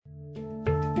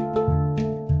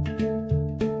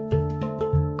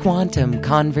Quantum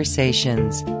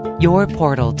Conversations, your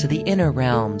portal to the inner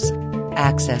realms.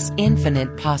 Access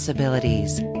infinite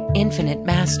possibilities, infinite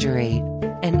mastery,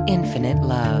 and infinite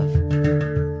love.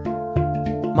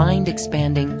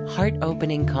 Mind-expanding,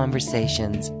 heart-opening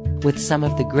conversations with some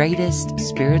of the greatest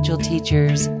spiritual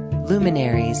teachers,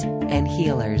 luminaries, and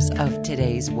healers of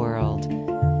today's world.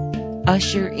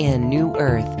 Usher in new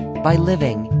earth by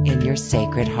living in your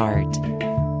sacred heart.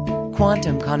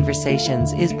 Quantum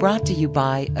Conversations is brought to you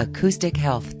by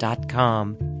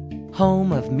AcousticHealth.com,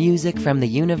 home of music from the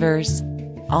universe,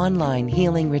 online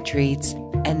healing retreats,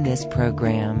 and this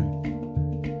program.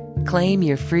 Claim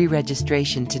your free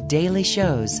registration to daily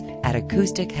shows at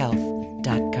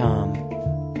AcousticHealth.com.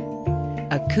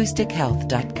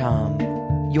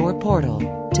 AcousticHealth.com, your portal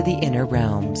to the inner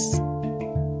realms.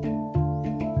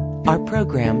 Our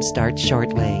program starts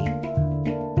shortly.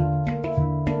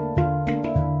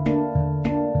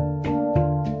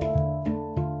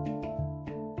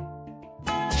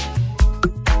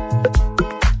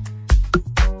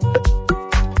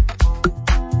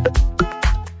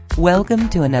 Welcome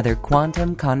to another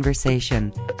Quantum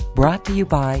Conversation, brought to you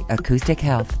by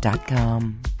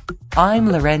AcousticHealth.com. I'm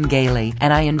Loren Gailey,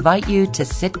 and I invite you to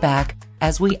sit back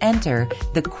as we enter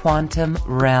the quantum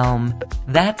realm,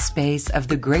 that space of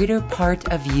the greater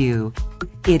part of you.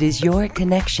 It is your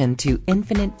connection to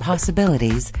infinite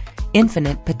possibilities,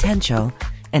 infinite potential,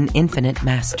 and infinite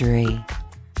mastery.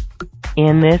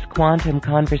 In this quantum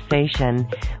conversation,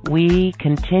 we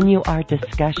continue our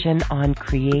discussion on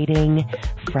creating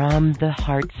from the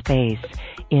heart space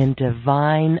in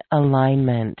divine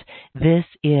alignment. This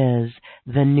is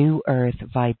the New Earth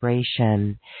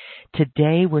vibration.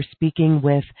 Today we're speaking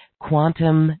with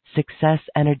Quantum Success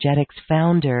Energetics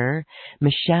founder,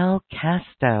 Michelle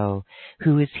Casto,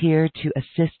 who is here to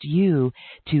assist you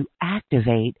to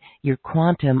activate your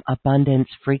quantum abundance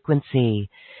frequency.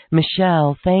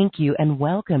 Michelle, thank you and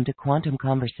welcome to Quantum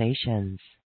Conversations.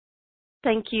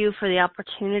 Thank you for the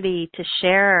opportunity to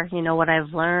share, what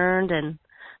I've learned, and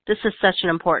this is such an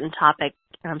important topic,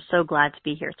 and I'm so glad to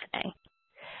be here today.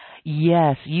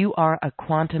 Yes, you are a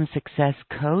quantum success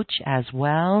coach as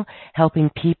well, helping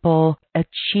people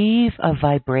achieve a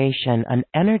vibration, an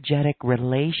energetic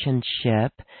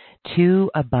relationship to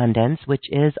abundance, which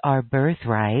is our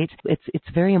birthright. It's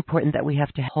very important that we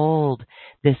have to hold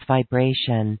this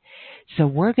vibration. So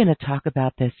we're going to talk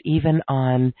about this even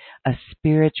on a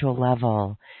spiritual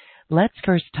level. Let's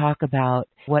first talk about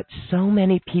what so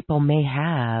many people may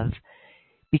have,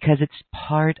 because it's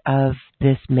part of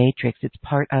this matrix. It's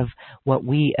part of what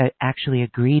we actually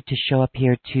agreed to show up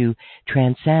here to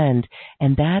transcend,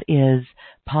 and that is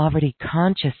poverty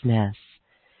consciousness.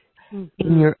 Mm-hmm.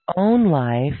 In your own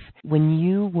life, when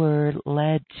you were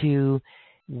led to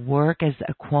work as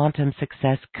a quantum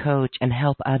success coach and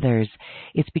help others,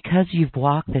 it's because you've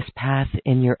walked this path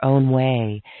in your own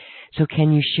way. So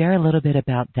can you share a little bit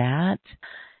about that?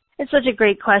 It's such a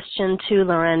great question too,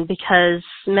 Loren, because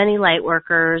many light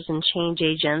workers and change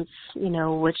agents,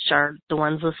 which are the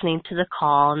ones listening to the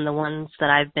call and the ones that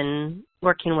I've been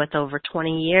working with over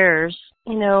 20 years,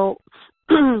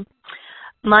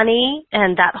 money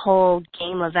and that whole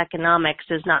game of economics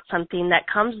is not something that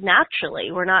comes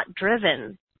naturally. We're not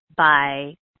driven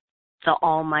by the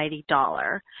almighty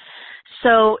dollar.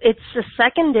 So it's a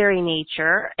secondary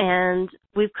nature, and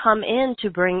we've come in to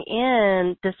bring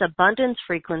in this abundance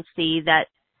frequency that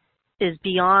is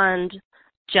beyond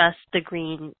just the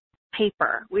green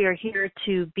paper. We are here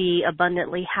to be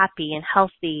abundantly happy and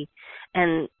healthy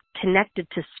and connected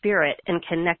to spirit and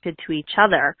connected to each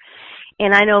other.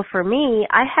 And I know for me,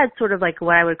 I had sort of like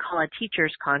what I would call a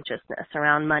teacher's consciousness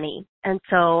around money. And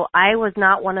so I was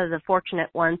not one of the fortunate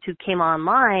ones who came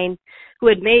online who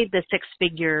had made the six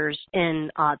figures in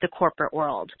the corporate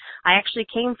world. I actually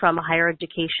came from a higher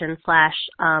education /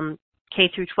 K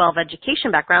through 12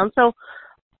 education background. So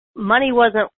money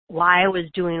wasn't why I was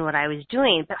doing what I was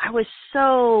doing, but I was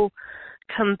so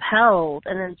compelled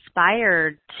and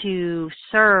inspired to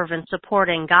serve and support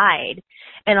and guide.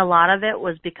 And a lot of it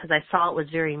was because I saw it was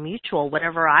very mutual.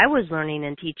 Whatever I was learning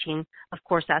and teaching, of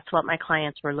course, that's what my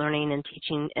clients were learning and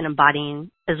teaching and embodying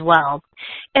as well.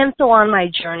 And so on my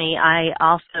journey, I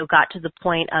also got to the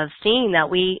point of seeing that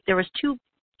there was two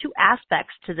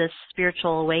aspects to this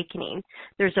spiritual awakening.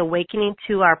 There's awakening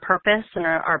to our purpose and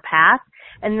our path,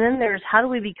 and then there's how do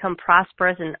we become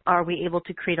prosperous and are we able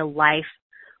to create a life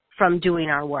from doing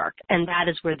our work. And that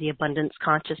is where the abundance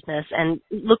consciousness and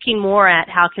looking more at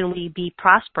how can we be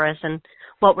prosperous and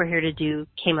what we're here to do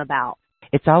came about.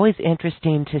 it's always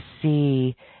interesting to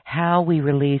see how we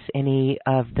release any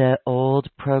of the old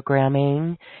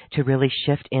programming to really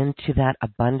shift into that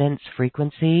abundance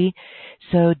frequency.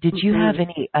 So did you have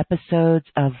any episodes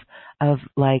of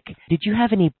like, did you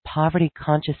have any poverty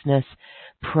consciousness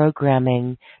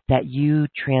programming that you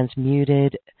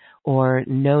transmuted or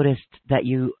noticed that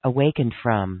you awakened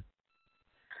from?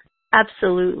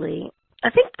 Absolutely. I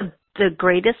think the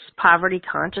greatest poverty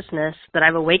consciousness that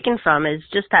I've awakened from is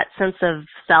just that sense of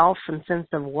self and sense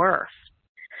of worth.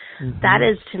 That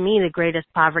is, to me, the greatest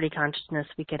poverty consciousness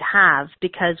we could have,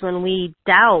 because when we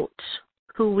doubt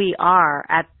who we are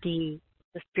at the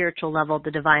spiritual level, the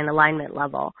divine alignment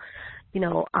level,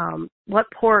 what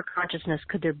poorer consciousness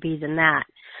could there be than that?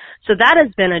 So that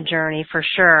has been a journey for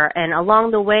sure. And along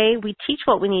the way, we teach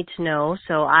what we need to know.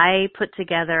 So I put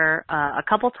together a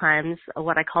couple times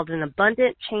what I called an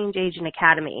Abundant Change Agent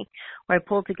Academy, where I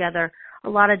pulled together a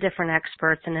lot of different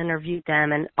experts and interviewed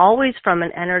them, and always from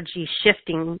an energy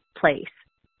shifting place.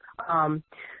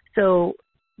 So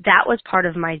that was part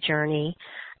of my journey.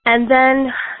 And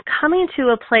then coming to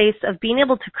a place of being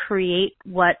able to create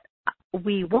what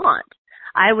we want.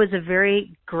 I was a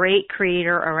very great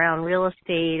creator around real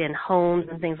estate and homes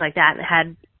and things like that, and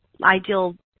had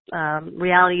ideal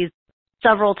realities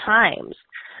several times.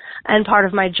 And part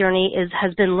of my journey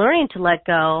has been learning to let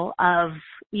go of,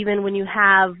 even when you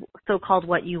have so-called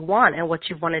what you want and what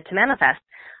you've wanted to manifest.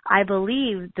 I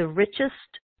believe the richest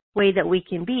way that we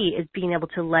can be is being able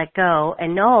to let go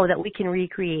and know that we can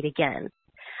recreate again.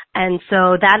 And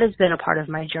so that has been a part of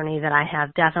my journey that I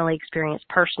have definitely experienced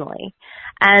personally.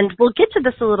 And we'll get to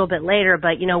this a little bit later,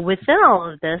 but, within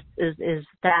all of this is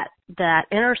that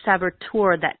inner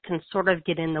saboteur that can sort of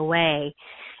get in the way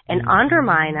and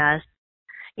undermine us,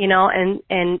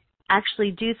 and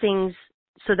actually do things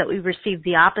so that we receive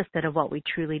the opposite of what we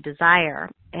truly desire.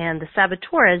 And the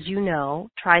saboteur, as you know,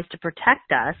 tries to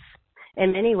protect us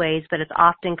in many ways, but it's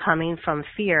often coming from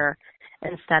fear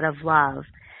instead of love.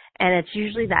 And it's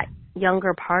usually that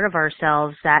younger part of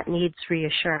ourselves that needs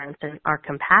reassurance and our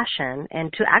compassion,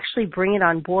 and to actually bring it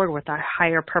on board with our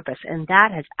higher purpose. And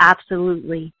that has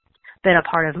absolutely been a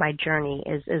part of my journey,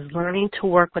 is learning to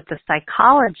work with the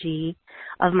psychology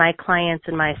of my clients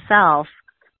and myself,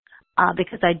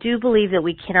 because I do believe that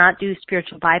we cannot do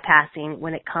spiritual bypassing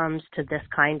when it comes to this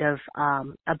kind of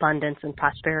abundance and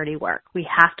prosperity work. We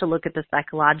have to look at the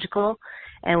psychological,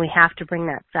 and we have to bring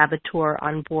that saboteur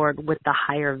on board with the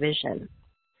higher vision.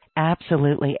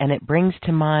 Absolutely, and it brings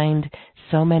to mind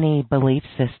so many belief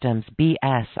systems,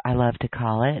 BS I love to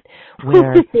call it,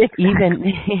 where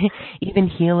even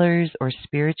healers or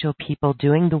spiritual people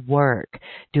doing the work,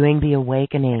 doing the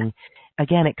awakening,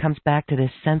 again, it comes back to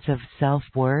this sense of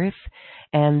self-worth,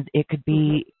 and it could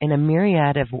be in a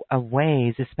myriad of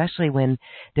ways, especially when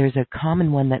there's a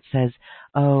common one that says,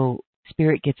 oh,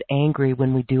 spirit gets angry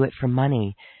when we do it for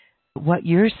money. What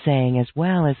you're saying as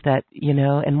well is that,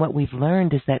 and what we've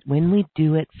learned is that when we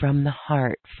do it from the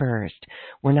heart first,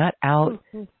 we're not out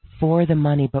for the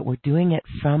money, but we're doing it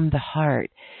from the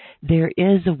heart, there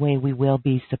is a way we will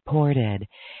be supported.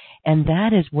 And that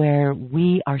is where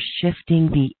we are shifting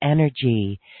the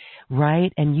energy,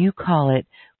 right? And you call it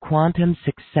quantum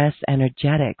success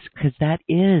energetics, because that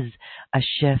is a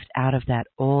shift out of that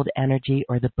old energy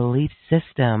or the belief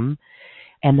system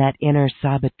and that inner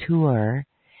saboteur.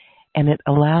 And it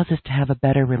allows us to have a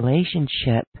better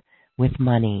relationship with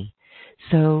money.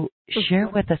 So share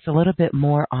with us a little bit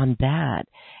more on that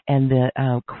and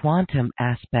the quantum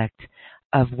aspect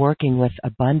of working with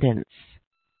abundance.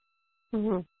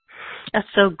 That's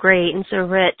so great and so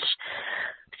rich.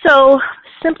 So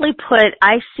simply put,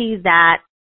 I see that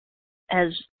as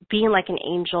being like an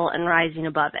angel and rising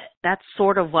above it. That's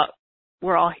sort of what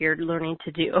we're all here learning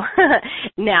to do.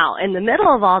 Now, in the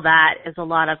middle of all that is a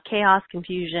lot of chaos,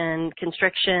 confusion,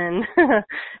 constriction,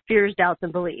 fears, doubts,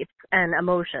 and beliefs, and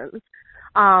emotions,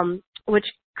 which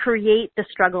create the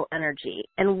struggle energy.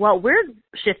 And what we're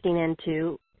shifting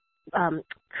into,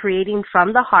 creating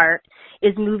from the heart,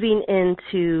 is moving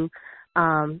into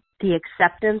the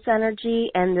acceptance energy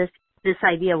and this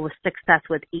idea with success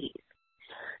with ease.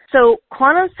 So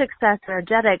quantum success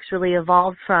energetics really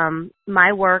evolved from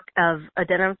my work of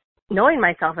knowing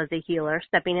myself as a healer,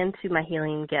 stepping into my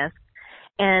healing gifts,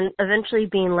 and eventually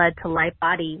being led to light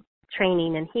body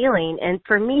training and healing. And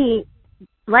for me,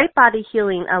 light body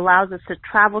healing allows us to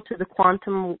travel to the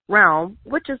quantum realm,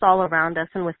 which is all around us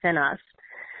and within us.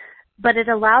 But it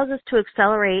allows us to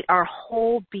accelerate our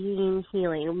whole being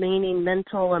healing, meaning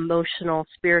mental, emotional,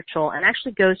 spiritual, and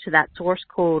actually goes to that source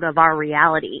code of our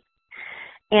reality.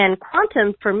 And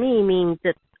quantum, for me, means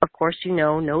that, of course,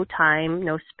 no time,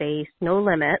 no space, no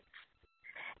limits.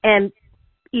 And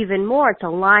even more, it's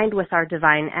aligned with our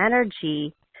divine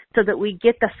energy so that we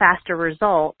get the faster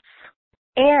results.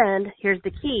 And here's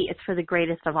the key, it's for the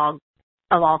greatest of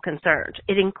all concerned.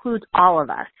 It includes all of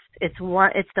us. It's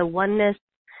the oneness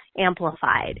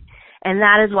amplified. And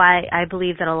that is why I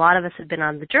believe that a lot of us have been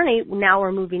on the journey. Now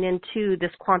we're moving into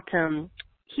this quantum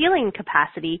healing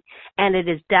capacity, and it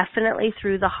is definitely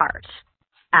through the heart.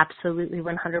 Absolutely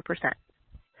 100%.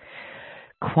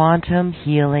 Quantum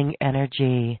healing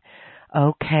energy.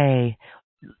 Okay.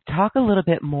 Talk a little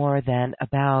bit more then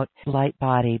about light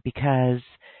body, because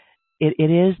it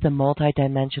is the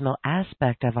multidimensional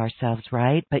aspect of ourselves,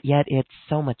 right? But yet it's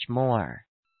so much more.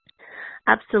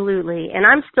 Absolutely. And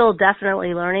I'm still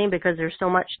definitely learning because there's so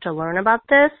much to learn about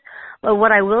this. But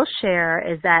what I will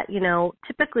share is that,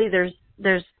 typically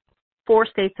there's 4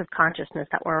 states of consciousness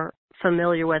that we're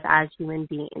familiar with as human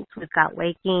beings. We've got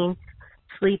waking,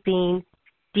 sleeping,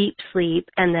 deep sleep,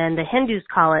 and then the Hindus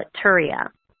call it Turiya.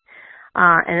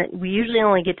 And we usually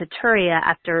only get to Turiya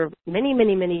after many,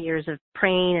 many, many years of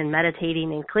praying and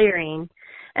meditating and clearing.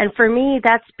 And for me,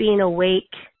 that's being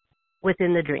awake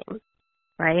within the dream,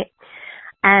 right?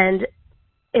 And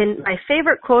my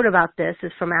favorite quote about this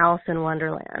is from Alice in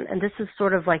Wonderland. And this is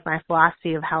sort of like my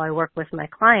philosophy of how I work with my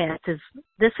clients is,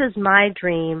 this is my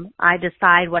dream. I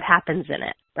decide what happens in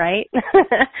it, right?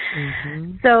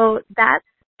 Mm-hmm. So that's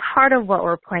part of what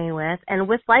we're playing with. And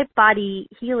with light body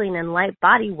healing and light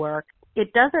body work,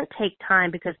 it doesn't take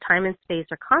time because time and space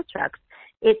are constructs.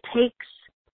 It takes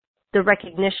the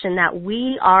recognition that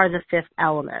we are the 5th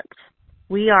element.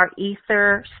 We are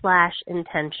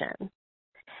ether/intention.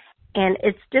 And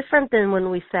it's different than when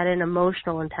we set an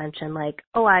emotional intention like,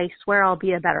 oh, I swear I'll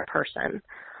be a better person,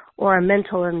 or a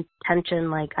mental intention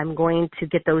like I'm going to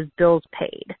get those bills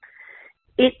paid.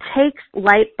 It takes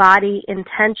light body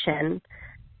intention,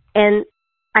 and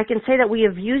I can say that we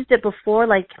have used it before,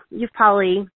 like you've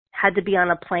probably had to be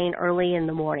on a plane early in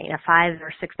the morning, a 5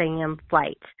 or 6 a.m.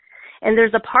 flight. And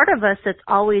there's a part of us that's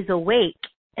always awake,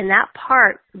 and that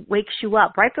part wakes you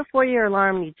up right before your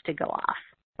alarm needs to go off.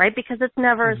 Right? Because it's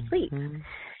never asleep. Mm-hmm.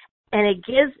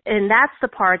 And that's the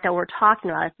part that we're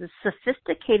talking about. It's the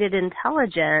sophisticated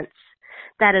intelligence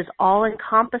that is all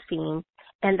encompassing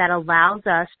and that allows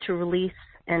us to release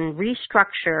and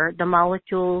restructure the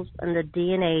molecules and the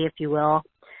DNA, if you will,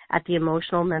 at the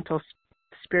emotional, mental,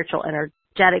 spiritual,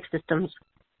 energetic systems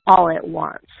all at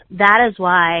once. That is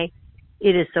why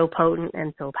it is so potent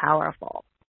and so powerful.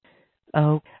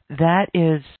 Oh, that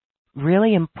is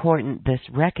really important, this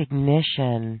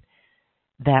recognition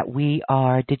that we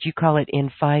are, did you call it in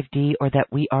 5D, or that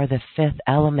we are the 5th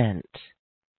element?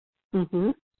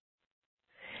 Mm-hmm.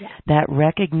 Yeah. That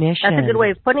recognition. That's a good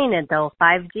way of putting it, though,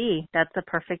 5D. That's a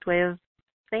perfect way of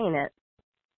saying it.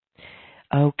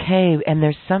 Okay, and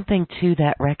there's something to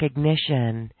that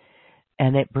recognition,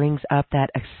 and it brings up that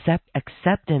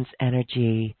acceptance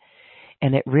energy,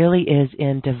 and it really is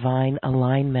in divine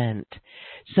alignment.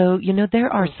 So,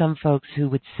 there are some folks who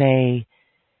would say,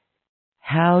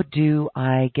 how do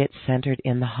I get centered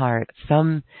in the heart?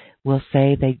 Some will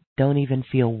say they don't even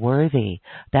feel worthy.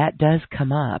 That does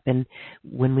come up. And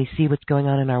when we see what's going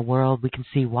on in our world, we can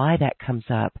see why that comes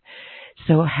up.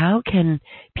 So how can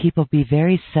people be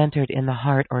very centered in the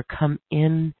heart or come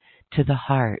in to the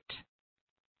heart?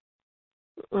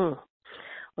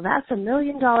 Well, that's $1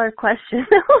 million question.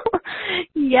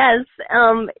 Yes,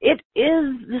 it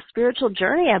is the spiritual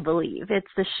journey, I believe.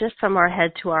 It's the shift from our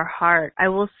head to our heart. I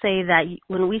will say that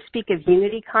when we speak of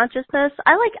unity consciousness,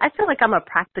 I feel like I'm a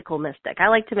practical mystic. I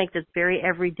like to make this very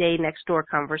everyday next door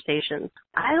conversations.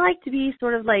 I like to be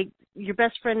sort of like your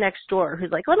best friend next door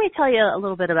who's like, let me tell you a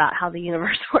little bit about how the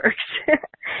universe works.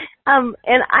 And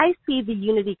I see the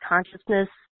unity consciousness,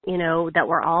 that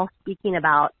we're all speaking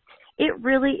about. It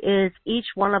really is each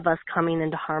one of us coming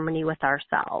into harmony with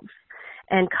ourselves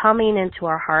and coming into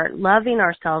our heart, loving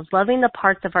ourselves, loving the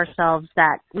parts of ourselves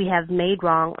that we have made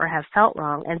wrong or have felt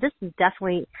wrong. And this is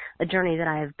definitely a journey that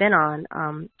I have been on.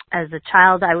 As a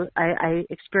child, I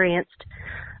experienced,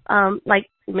 like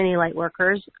many light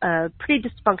workers, a pretty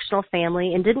dysfunctional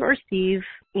family and didn't receive,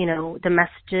 the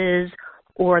messages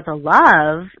or the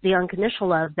love, the unconditional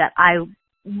love that I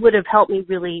would have helped me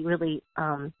really, really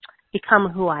become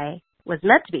who I was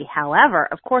meant to be. However,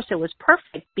 of course, it was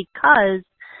perfect because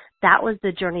that was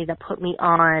the journey that put me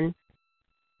on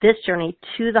this journey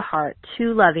to the heart,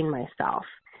 to loving myself.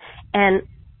 And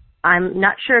I'm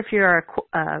not sure if you're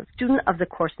a student of the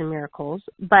Course in Miracles,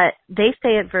 but they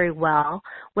say it very well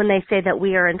when they say that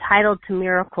we are entitled to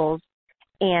miracles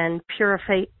and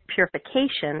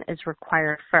purification is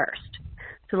required first.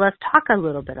 So let's talk a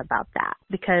little bit about that,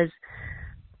 because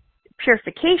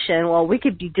purification, well, we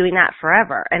could be doing that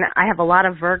forever. And I have a lot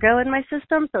of Virgo in my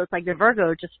system, so it's like the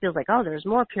Virgo just feels like, oh, there's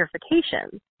more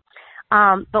purification.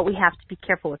 But we have to be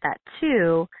careful with that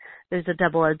too. There's a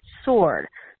double-edged sword.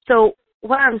 So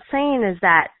what I'm saying is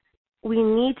that we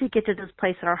need to get to this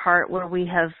place in our heart where we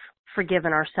have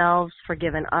forgiven ourselves,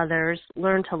 forgiven others,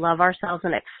 learned to love ourselves,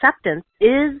 and acceptance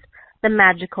is the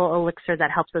magical elixir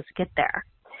that helps us get there.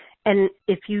 And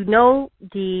if you know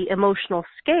the emotional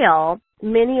scale,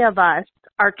 many of us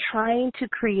are trying to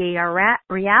create our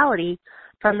reality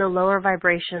from the lower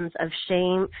vibrations of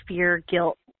shame, fear,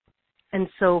 guilt, and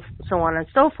so on and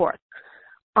so forth.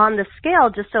 On the scale,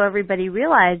 just so everybody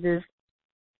realizes,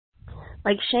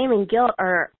 like shame and guilt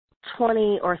are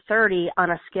 20 or 30 on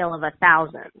a scale of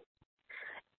 1,000.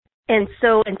 And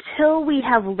so until we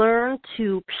have learned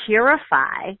to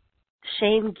purify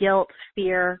shame, guilt,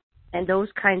 fear, and those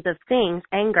kinds of things,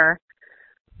 anger,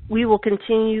 we will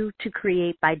continue to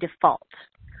create by default.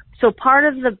 So part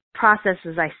of the process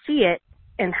as I see it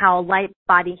and how light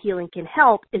body healing can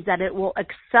help is that it will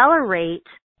accelerate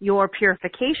your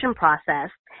purification process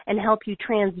and help you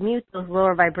transmute those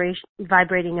lower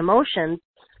vibrating emotions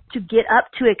to get up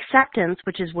to acceptance,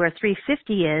 which is where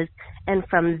 350 is. And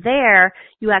from there,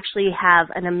 you actually have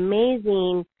an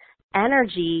amazing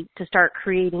energy to start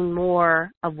creating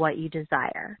more of what you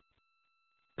desire.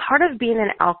 Part of being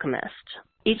an alchemist,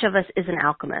 each of us is an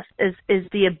alchemist, is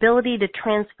the ability to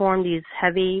transform these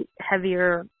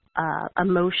heavier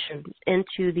emotions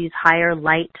into these higher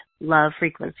light love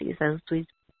frequencies, as we've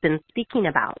been speaking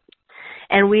about.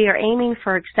 And we are aiming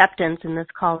for acceptance in this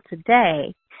call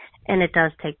today, and it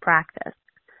does take practice.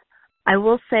 I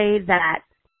will say that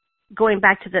going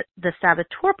back to the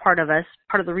saboteur part of us,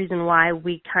 part of the reason why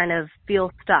we kind of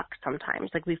feel stuck sometimes,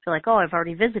 like we feel like, oh, I've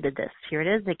already visited this, here it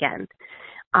is again.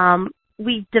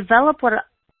 We develop what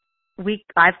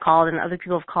I've called and other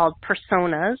people have called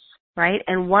personas, right?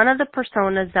 And one of the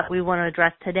personas that we want to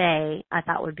address today, I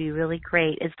thought would be really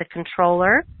great, is the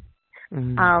controller,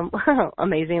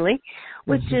 amazingly,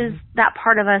 which is that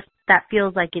part of us that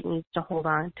feels like it needs to hold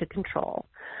on to control.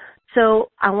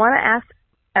 So I want to ask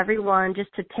everyone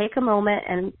just to take a moment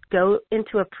and go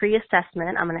into a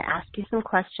pre-assessment. I'm going to ask you some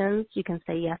questions. You can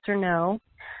say yes or no.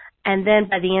 And then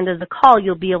by the end of the call,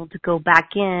 you'll be able to go back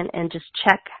in and just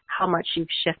check how much you've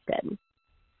shifted.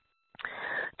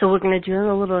 So we're going to do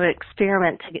a little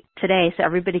experiment today so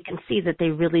everybody can see that they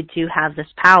really do have this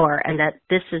power and that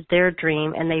this is their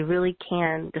dream and they really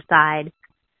can decide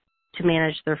to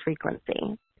manage their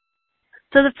frequency.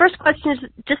 So the first question is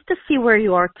just to see where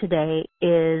you are today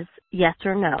is yes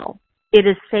or no. It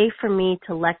is safe for me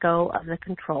to let go of the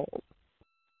control.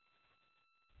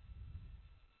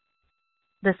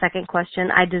 The second question,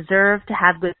 I deserve to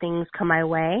have good things come my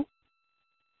way.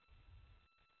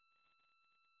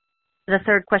 The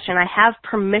third question, I have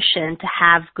permission to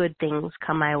have good things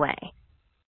come my way.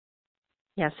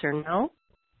 Yes or no?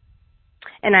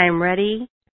 And I am ready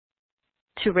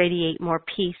to radiate more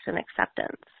peace and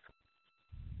acceptance.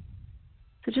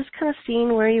 So just kind of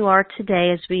seeing where you are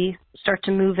today as we start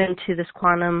to move into this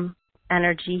quantum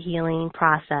energy healing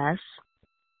process.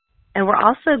 And we're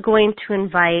also going to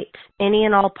invite any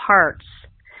and all parts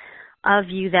of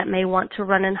you that may want to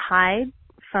run and hide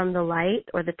from the light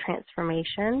or the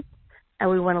transformation. And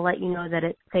we want to let you know that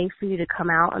it's safe for you to come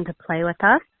out and to play with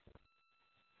us.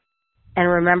 And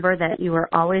remember that you are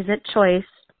always at choice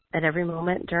at every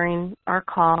moment during our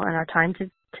call and our time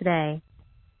today.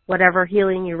 Whatever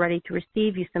healing you're ready to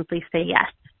receive, you simply say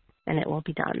yes, and it will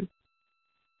be done.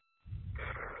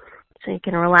 So you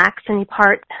can relax any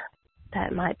part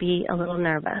that might be a little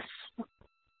nervous.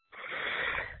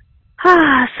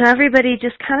 So everybody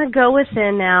just kind of go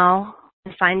within now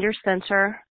and find your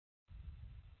center,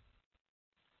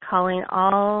 calling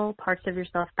all parts of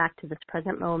yourself back to this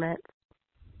present moment.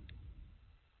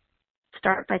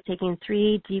 Start by taking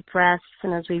 3 deep breaths,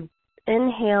 and as we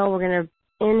inhale, we're going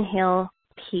to inhale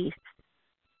peace.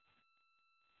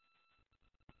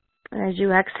 And as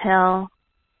you exhale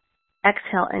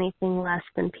anything less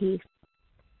than peace.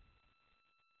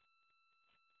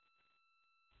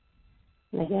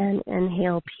 And again,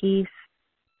 inhale peace.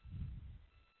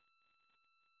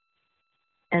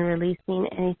 And releasing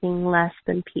anything less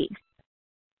than peace.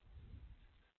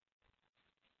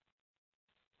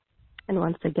 And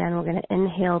once again, we're going to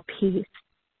inhale peace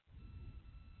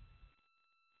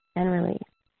and release.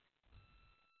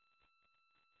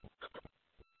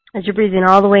 As you're breathing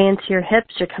all the way into your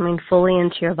hips, you're coming fully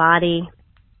into your body.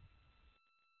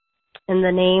 In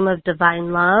the name of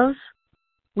divine love,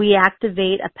 we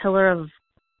activate a pillar of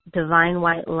divine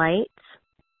white light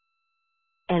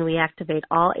And we activate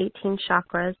all 18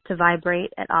 chakras to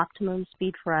vibrate at optimum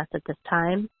speed for us at this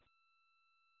time.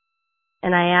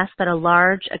 And I ask that a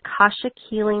large Akashic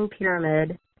healing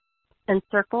pyramid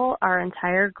encircle our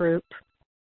entire group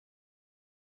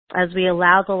as we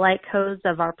allow the light codes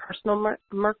of our personal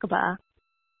Merkaba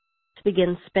to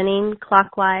begin spinning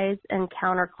clockwise and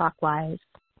counterclockwise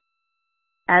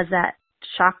as that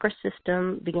chakra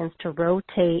system begins to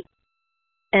rotate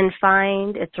and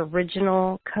find its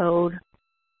original code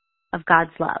of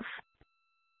God's love.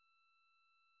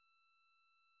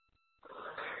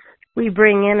 We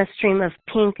bring in a stream of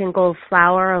pink and gold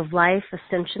flower of life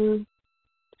ascension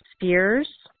spheres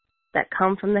that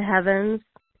come from the heavens.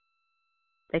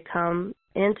 They come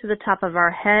into the top of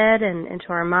our head and into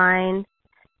our mind,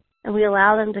 and we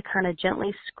allow them to kind of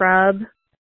gently scrub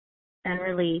and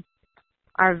release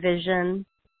our vision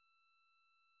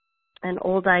and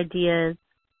old ideas,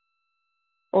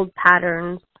 old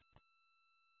patterns,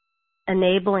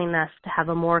 enabling us to have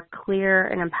a more clear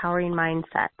and empowering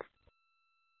mindset.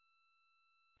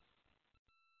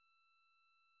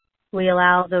 We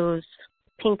allow those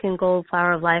pink and gold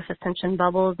flower of life ascension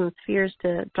bubbles and spheres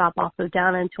to drop also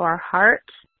down into our heart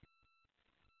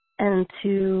and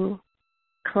to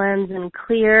cleanse and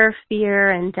clear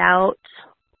fear and doubt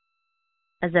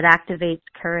as it activates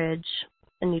courage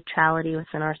and neutrality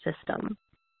within our system.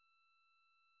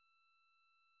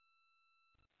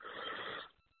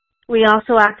 We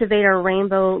also activate our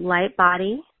rainbow light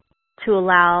body to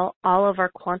allow all of our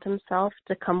quantum self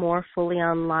to come more fully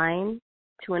online,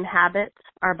 to inhabit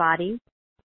our body.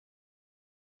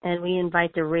 And we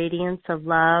invite the radiance of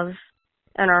love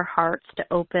and our hearts to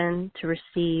open to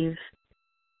receive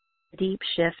a deep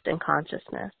shift in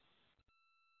consciousness.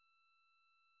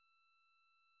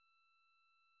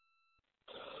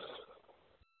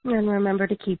 And remember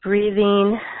to keep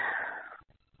breathing.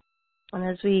 And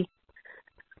as we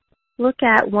look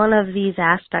at one of these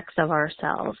aspects of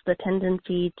ourselves, the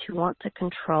tendency to want to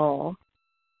control,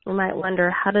 we might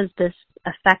wonder, how does this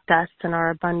affect us and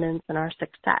our abundance and our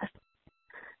success?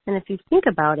 And if you think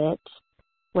about it,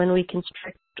 when we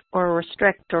constrict or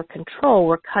restrict or control,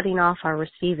 we're cutting off our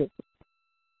receiving.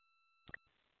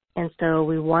 And so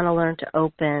we want to learn to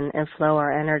open and flow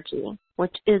our energy,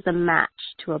 which is a match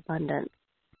to abundance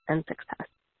and success.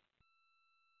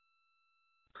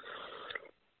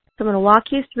 So I'm going to walk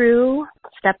you through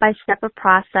step-by-step a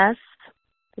process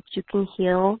that you can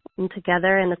heal. And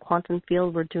together in the quantum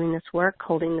field, we're doing this work,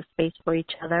 holding the space for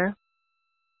each other.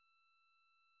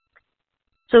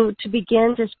 So to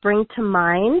begin, just bring to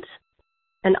mind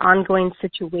an ongoing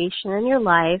situation in your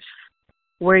life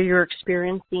where you're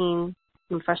experiencing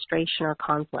some frustration or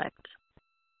conflict.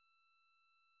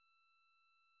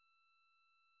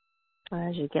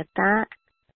 As you get that,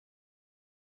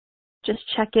 just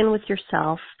check in with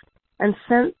yourself and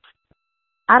sense,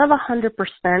 out of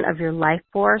 100% of your life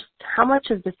force, how much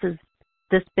of this has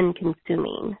this been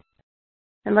consuming?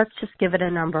 And let's just give it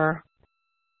a number.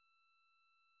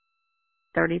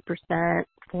 30%,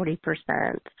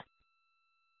 40%,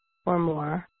 or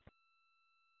more.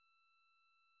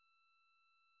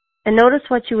 And notice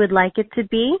what you would like it to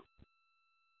be.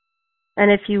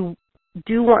 And if you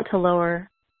do want to lower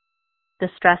the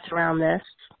stress around this,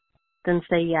 then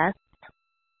say yes,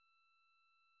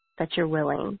 that you're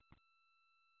willing.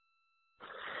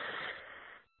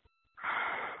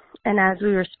 And as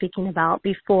we were speaking about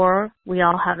before, we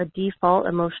all have a default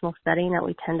emotional setting that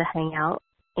we tend to hang out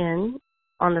in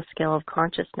on the scale of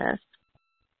consciousness.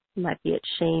 It might be at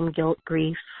shame, guilt,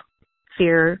 grief.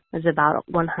 Fear is about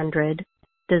 100.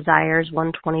 Desires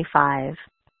 125.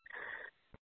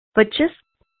 But just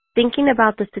thinking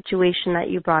about the situation that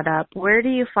you brought up, where do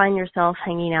you find yourself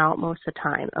hanging out most of the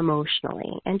time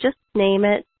emotionally? And just name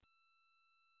it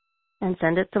and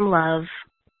send it some love.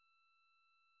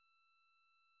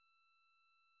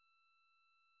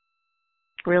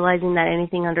 Realizing that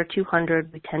anything under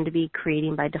 200 we tend to be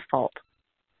creating by default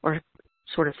or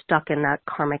sort of stuck in that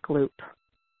karmic loop.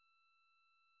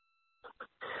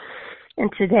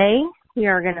 And today we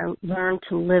are going to learn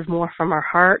to live more from our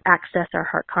heart, access our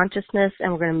heart consciousness,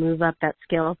 and we're going to move up that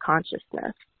scale of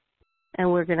consciousness.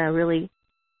 And we're going to really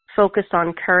focus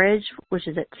on courage, which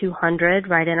is at 200,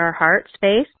 right in our heart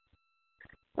space.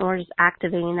 And we're just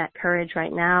activating that courage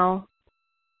right now.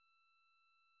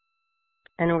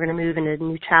 And we're going to move into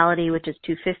neutrality, which is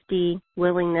 250,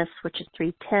 willingness, which is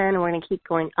 310, and we're going to keep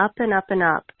going up and up and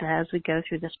up. And as we go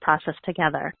through this process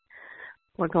together,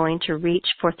 we're going to reach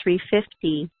for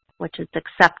 350, which is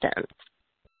acceptance.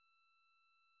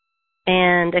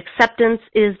 And acceptance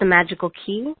is the magical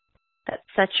key that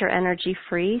sets your energy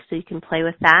free, so you can play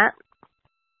with that.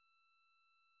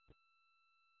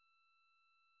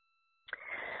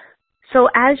 So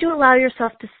as you allow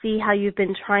yourself to see how you've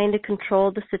been trying to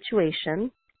control the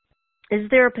situation, is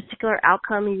there a particular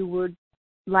outcome you would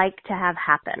like to have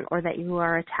happen or that you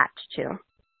are attached to?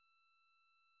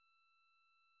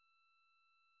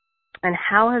 And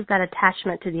how has that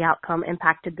attachment to the outcome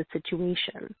impacted the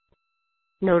situation?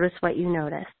 Notice what you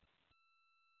notice.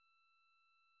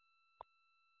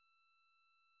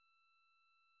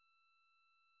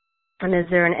 And is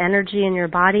there an energy in your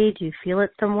body? Do you feel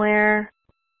it somewhere?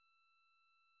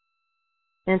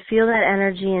 And feel that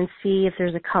energy and see if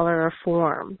there's a color or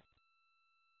form.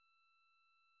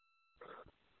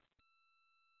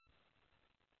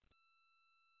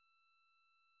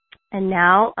 And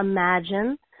now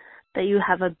imagine that you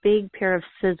have a big pair of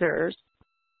scissors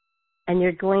and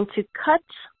you're going to cut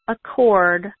a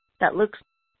cord that looks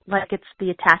like it's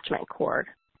the attachment cord.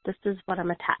 This is what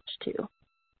I'm attached to.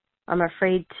 I'm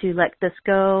afraid to let this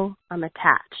go. I'm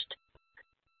attached.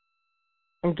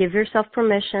 And give yourself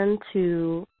permission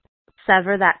to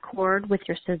sever that cord with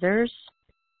your scissors.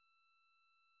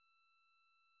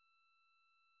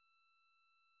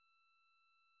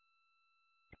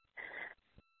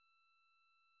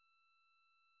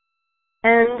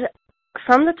 And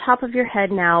from the top of your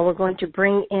head now, we're going to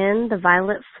bring in the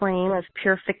violet flame of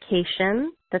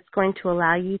purification that's going to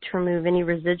allow you to remove any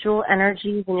residual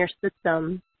energies in your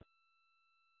system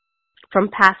from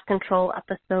past control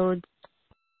episodes.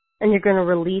 And you're going to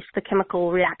release the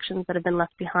chemical reactions that have been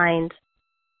left behind.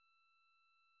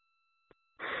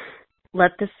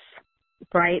 Let this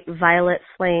bright violet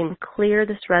flame clear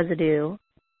this residue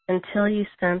until you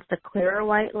sense the clearer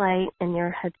white light in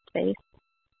your headspace.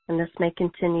 And this may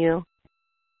continue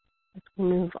as we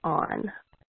move on.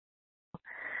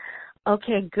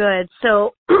 Okay, good.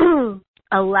 So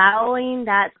allowing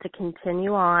that to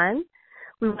continue on,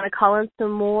 we want to call in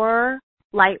some more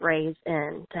light rays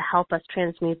in to help us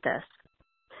transmute this.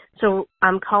 So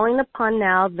I'm calling upon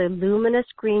now the luminous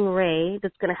green ray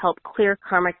that's going to help clear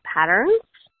karmic patterns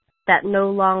that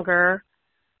no longer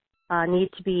need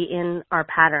to be in our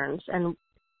patterns. And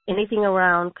anything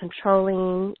around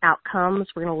controlling outcomes,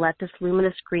 we're going to let this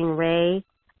luminous green ray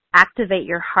activate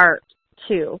your heart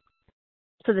too,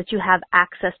 so that you have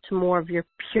access to more of your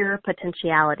pure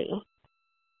potentiality.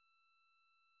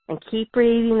 And keep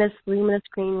breathing this luminous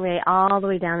green ray all the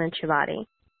way down into your body.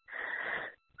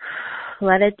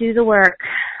 Let it do the work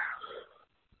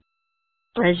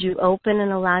as you open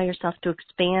and allow yourself to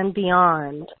expand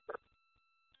beyond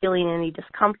feeling any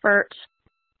discomfort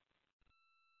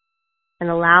and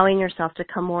allowing yourself to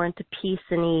come more into peace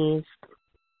and ease.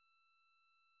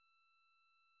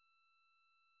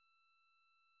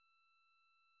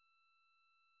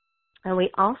 And we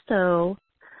also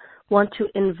want to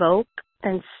invoke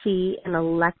and see an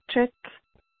electric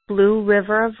blue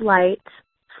river of light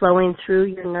flowing through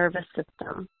your nervous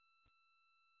system.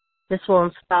 This will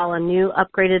install a new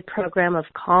upgraded program of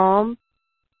calm,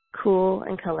 cool,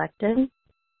 and collected.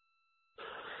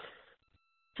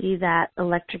 See that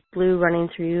electric blue running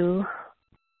through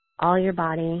all your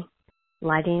body,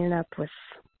 lighting it up with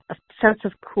a sense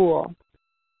of cool.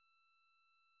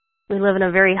 We live in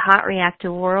a very hot,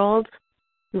 reactive world.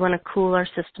 We want to cool our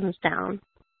systems down.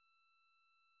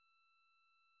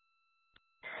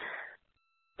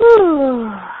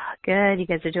 Ooh, good. You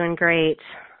guys are doing great.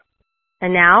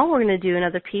 And now we're going to do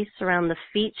another piece around the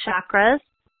feet chakras.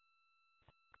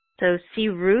 So see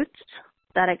roots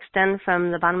that extend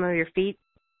from the bottom of your feet,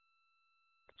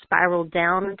 spiral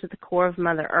down into the core of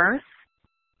Mother Earth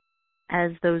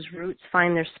as those roots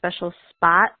find their special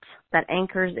spot that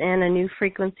anchors in a new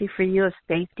frequency for you of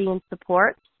safety and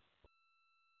support.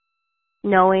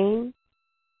 Knowing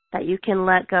that you can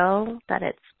let go, that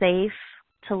it's safe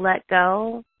to let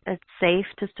go, it's safe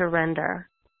to surrender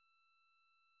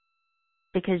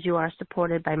because you are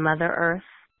supported by Mother Earth.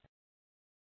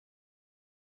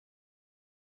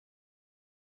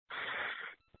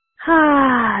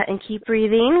 And keep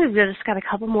breathing. We've just got a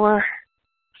couple more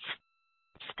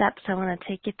steps I want to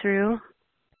take you through.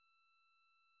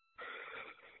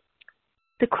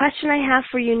 The question I have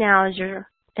for you now as you're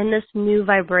in this new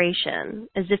vibration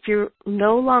is if you're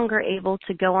no longer able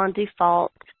to go on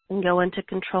default and go into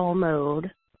control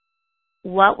mode,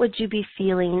 what would you be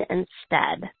feeling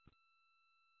instead?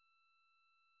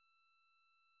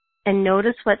 And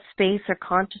notice what space or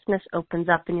consciousness opens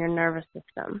up in your nervous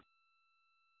system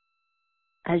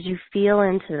as you feel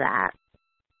into that.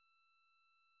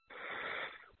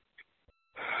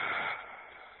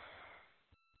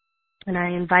 And I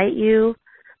invite you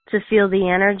to feel the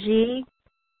energy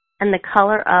and the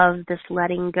color of this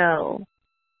letting go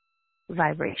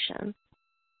vibration.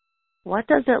 What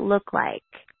does it look like?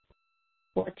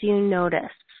 What do you notice?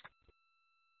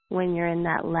 when you're in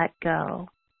that let go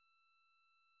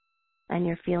and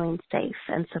you're feeling safe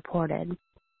and supported.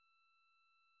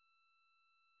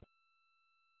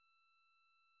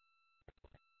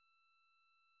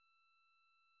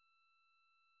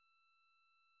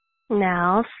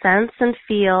 Now sense and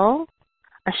feel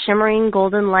a shimmering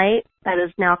golden light that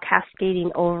is now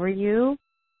cascading over you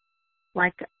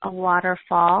like a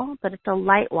waterfall, but it's a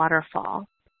light waterfall.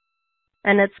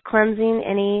 And it's cleansing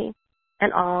any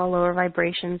and all lower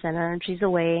vibrations and energies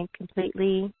away,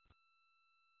 completely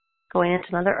going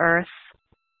into Mother Earth.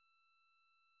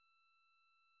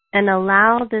 And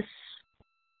allow this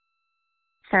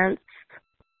sense,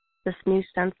 this new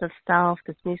sense of self,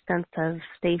 this new sense of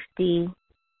safety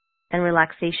and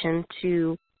relaxation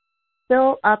to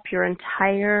fill up your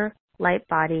entire light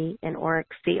body and auric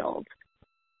field.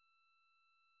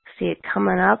 See it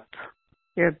coming up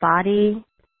your body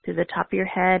through the top of your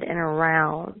head and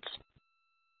around.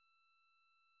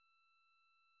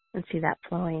 And see that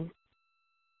flowing.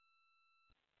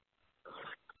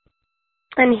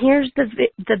 And here's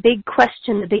the big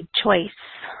question, the big choice.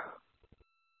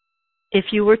 If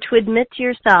you were to admit to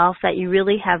yourself that you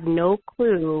really have no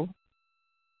clue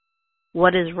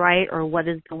what is right or what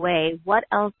is the way, what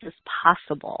else is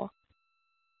possible?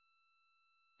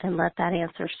 And let that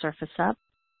answer surface up.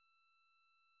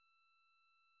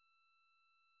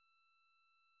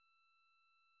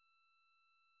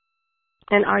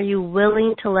 And are you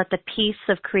willing to let the peace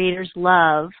of Creator's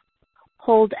love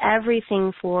hold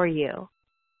everything for you?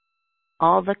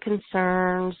 All the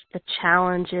concerns, the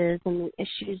challenges, and the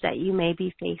issues that you may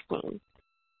be facing.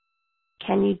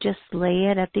 Can you just lay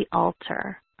it at the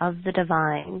altar of the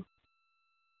divine?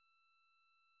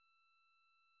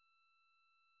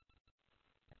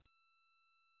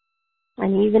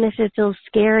 And even if it feels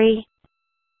scary,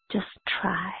 just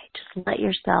try. Just let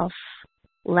yourself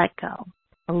let go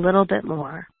a little bit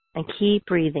more and keep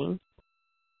breathing.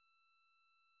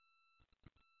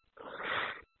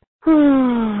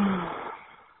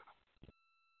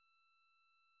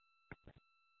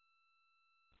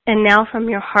 And now from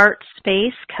your heart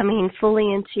space, coming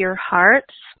fully into your heart,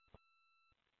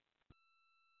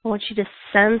 I want you to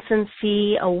sense and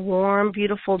see a warm,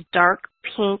 beautiful, dark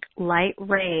pink light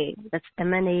ray that's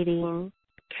emanating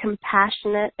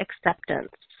compassionate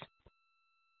acceptance.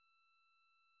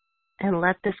 And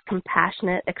let this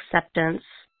compassionate acceptance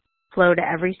flow to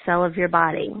every cell of your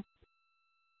body.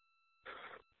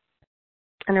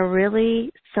 And a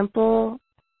really simple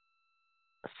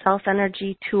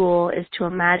self-energy tool is to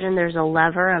imagine there's a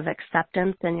lever of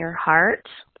acceptance in your heart,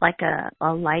 like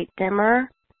a light dimmer.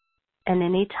 And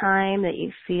any time that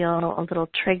you feel a little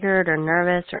triggered or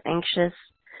nervous or anxious,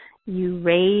 you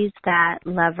raise that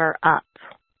lever up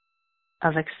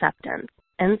of acceptance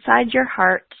inside your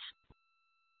heart,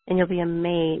 and you'll be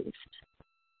amazed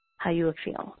how you will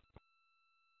feel.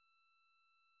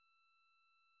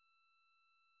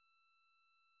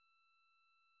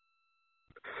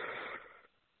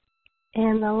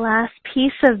 And the last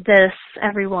piece of this,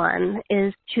 everyone,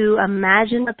 is to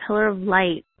imagine a pillar of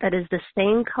light that is the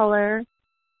same color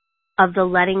of the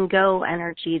letting go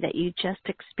energy that you just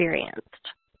experienced.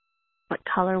 What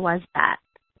color was that?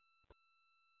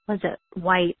 Was it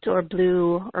white or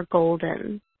blue or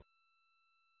golden?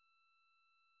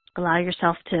 Allow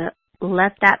yourself to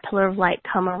let that pillar of light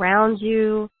come around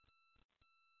you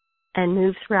and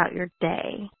move throughout your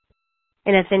day.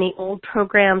 And if any old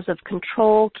programs of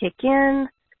control kick in,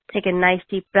 take a nice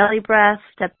deep belly breath,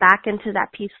 step back into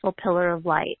that peaceful pillar of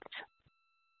light.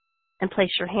 And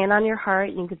place your hand on your heart.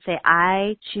 You can say,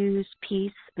 I choose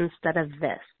peace instead of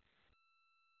this.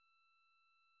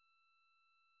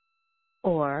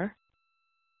 Or,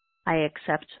 I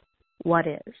accept what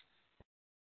is.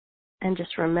 And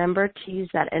just remember to use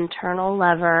that internal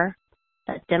lever,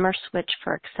 that dimmer switch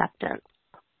for acceptance.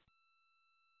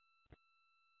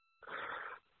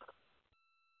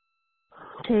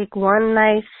 Take one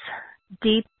nice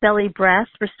deep belly breath,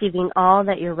 receiving all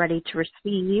that you're ready to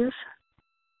receive.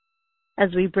 As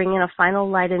we bring in a final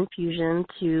light infusion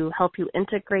to help you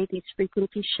integrate these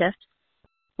frequency shifts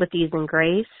with ease and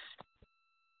grace.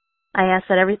 I ask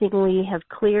that everything we have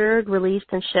cleared, released,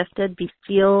 and shifted be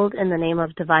sealed in the name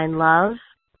of divine love.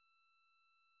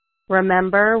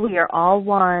 Remember, we are all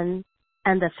one,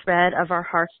 and the thread of our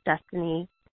heart's destiny,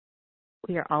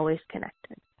 we are always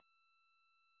connected.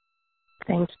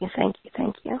 Thank you, thank you,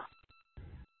 thank you.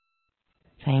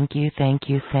 Thank you, thank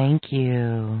you, thank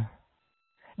you.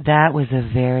 That was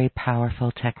a very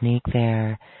powerful technique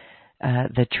there.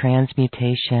 The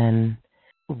transmutation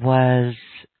was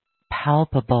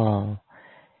palpable.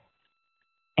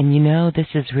 And you know, this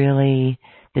is really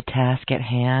the task at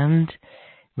hand,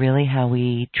 really how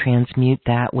we transmute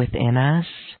that within us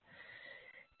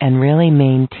and really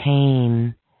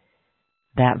maintain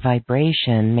that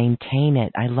vibration, maintain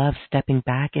it. I love stepping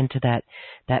back into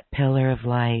that pillar of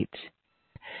light.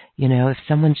 You know, if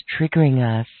someone's triggering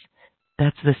us,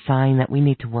 that's the sign that we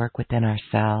need to work within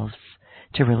ourselves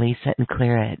to release it and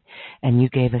clear it. And you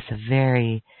gave us a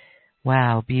very,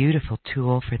 beautiful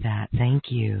tool for that. Thank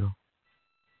you.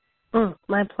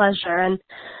 My pleasure.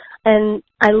 And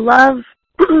I love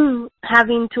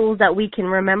having tools that we can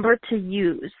remember to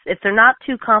use. If they're not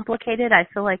too complicated, I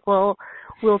feel like we'll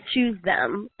choose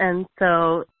them. And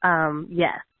so,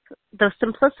 yes, the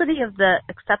simplicity of the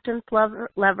acceptance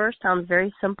lever sounds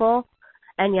very simple,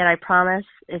 and yet I promise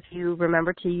if you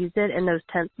remember to use it in those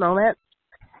tense moments,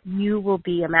 you will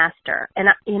be a master. And,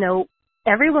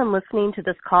 everyone listening to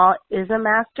this call is a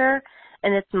master,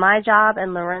 and it's my job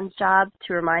and Loren's job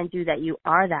to remind you that you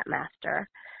are that master.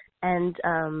 And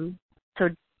so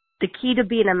the key to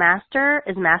being a master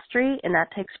is mastery, and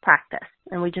that takes practice.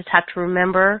 And we just have to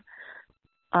remember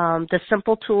the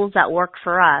simple tools that work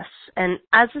for us. And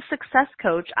as a success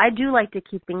coach, I do like to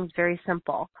keep things very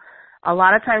simple. A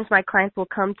lot of times my clients will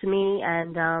come to me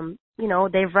and,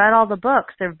 they've read all the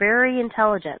books. They're very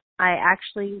intelligent. I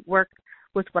actually work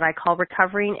with what I call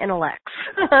recovering intellects.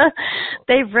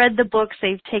 They've read the books,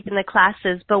 they've taken the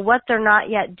classes, but what they're not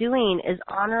yet doing is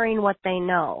honoring what they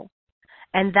know.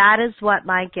 And that is what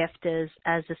my gift is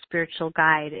as a spiritual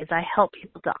guide, is I help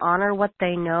people to honor what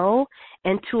they know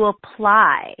and to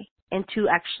apply and to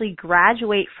actually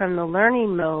graduate from the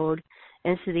learning mode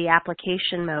into the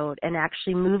application mode and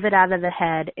actually move it out of the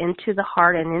head into the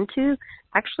heart and into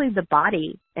actually the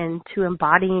body and to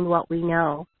embodying what we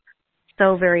know.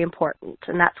 So very important.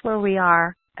 And that's where we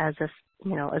are as a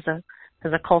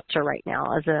culture right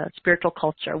now, as a spiritual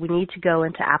culture. We need to go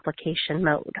into application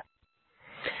mode.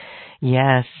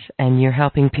 Yes, and you're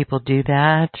helping people do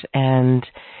that, and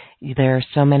there are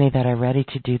so many that are ready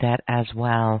to do that as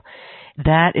well.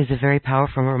 That is a very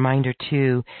powerful reminder,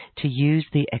 too, to use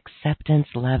the acceptance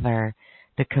lever,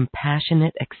 the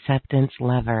compassionate acceptance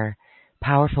lever.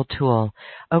 Powerful tool.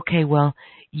 Okay, well,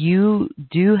 you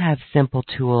do have simple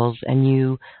tools and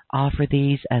you offer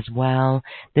these as well.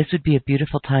 This would be a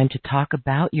beautiful time to talk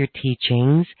about your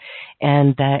teachings,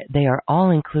 and that they are all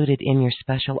included in your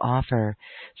special offer.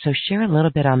 So share a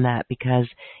little bit on that, because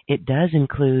it does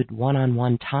include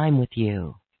one-on-one time with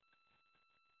you.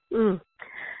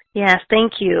 Yes,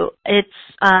 thank you. It's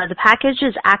the package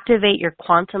is Activate Your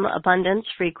Quantum Abundance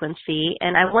Frequency,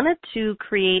 and I wanted to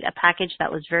create a package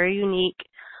that was very unique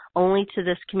only to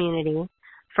this community,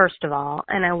 first of all,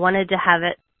 and I wanted to have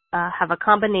it have a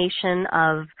combination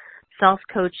of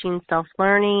self-coaching,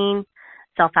 self-learning,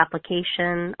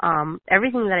 self-application.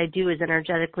 Everything that I do is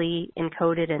energetically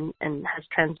encoded and has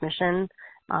transmission.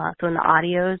 So in the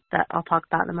audios that I'll talk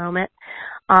about in a moment.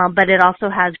 But it also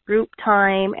has group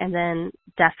time and then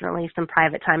definitely some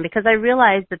private time, because I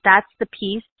realize that that's the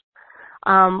piece.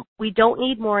 We don't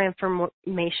need more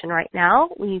information right now.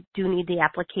 We do need the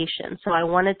application. So I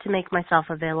wanted to make myself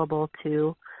available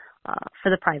for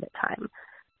the private time.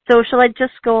 So shall I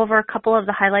just go over a couple of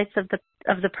the highlights of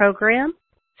the program?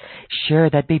 Sure,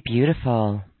 that'd be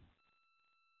beautiful.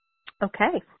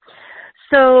 Okay.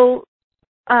 So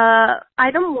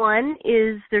item one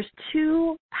is there's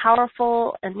two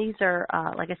powerful, and these are,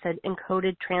 like I said,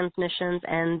 encoded transmissions,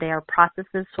 and they are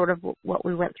processes, sort of what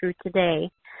we went through today.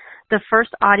 The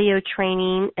first audio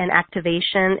training and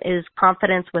activation is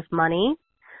Confidence with Money,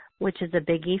 which is a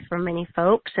biggie for many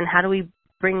folks, and how do we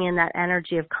bring in that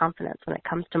energy of confidence when it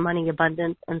comes to money,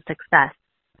 abundance, and success.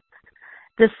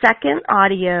 The second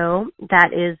audio that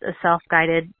is a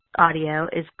self-guided audio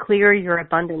is Clear Your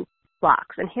Abundance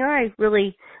Blocks. And here I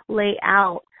really lay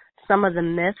out some of the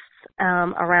myths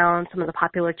around some of the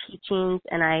popular teachings,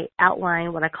 and I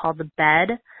outline what I call the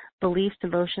BED, beliefs,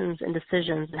 emotions, and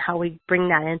decisions, and how we bring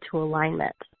that into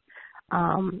alignment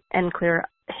and clear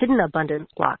hidden abundance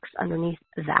blocks underneath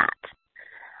that.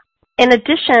 In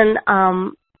addition,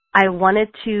 I wanted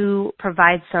to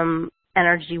provide some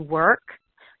energy work.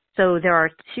 So there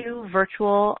are 2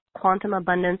 virtual quantum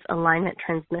abundance alignment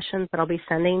transmissions that I'll be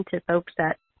sending to folks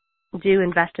that do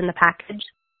invest in the package.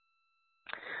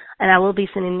 And I will be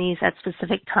sending these at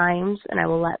specific times, and I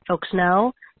will let folks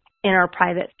know. In our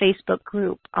private Facebook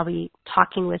group, I'll be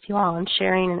talking with you all and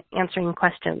sharing and answering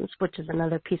questions, which is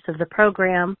another piece of the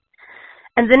program.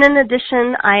 And then in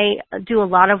addition, I do a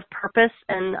lot of purpose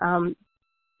and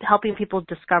helping people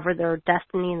discover their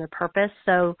destiny and their purpose.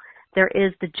 So there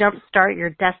is the Jumpstart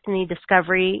Your Destiny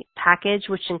Discovery package,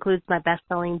 which includes my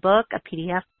best-selling book, a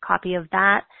PDF copy of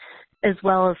that, as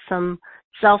well as some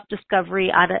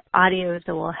self-discovery audios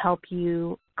that will help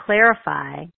you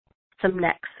clarify some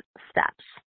next steps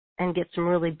and get some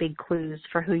really big clues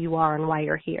for who you are and why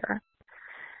you're here.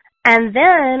 And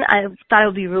then I thought it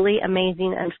would be really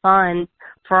amazing and fun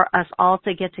for us all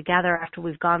to get together after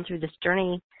we've gone through this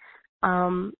journey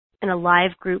in a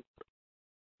live group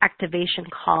activation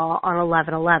call on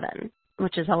 11/11,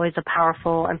 which is always a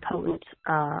powerful and potent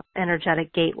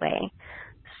energetic gateway.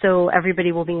 So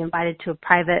everybody will be invited to a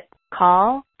private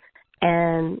call,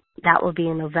 and that will be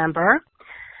in November.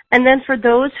 And then for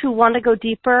those who want to go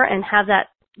deeper and have that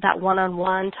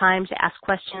one-on-one time to ask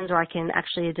questions, or I can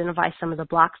actually identify some of the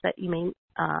blocks that you may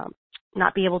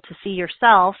not be able to see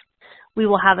yourself, we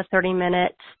will have a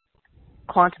 30-minute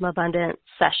quantum abundance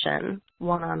session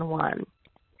one-on-one.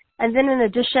 And then in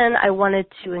addition, I wanted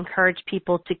to encourage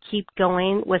people to keep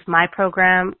going with my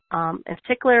program in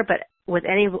particular, but with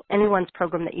anyone's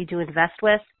program that you do invest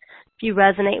with. If you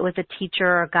resonate with a teacher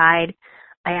or a guide,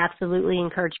 I absolutely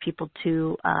encourage people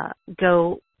to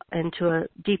go into a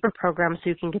deeper program so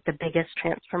you can get the biggest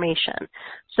transformation.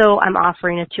 So I'm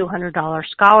offering a $200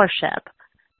 scholarship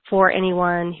for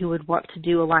anyone who would want to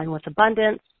do Align with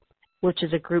Abundance, which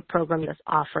is a group program that's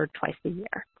offered twice a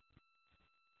year.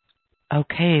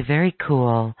 Okay, very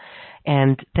cool.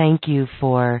 And thank you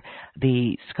for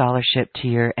the scholarship to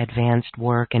your advanced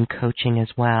work and coaching as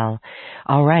well.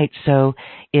 All right, so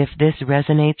if this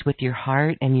resonates with your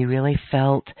heart and you really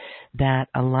felt that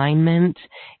alignment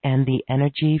and the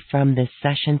energy from this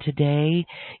session today,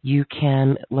 you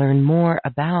can learn more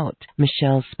about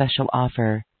Michelle's special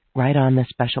offer right on the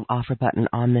special offer button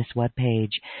on this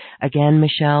webpage. Again,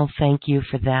 Michelle, thank you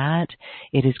for that.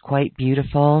 It is quite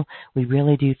beautiful. We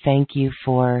really do thank you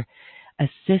for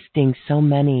assisting so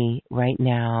many right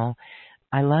now.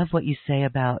 I love what you say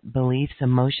about beliefs,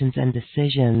 emotions, and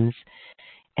decisions,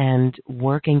 and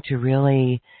working to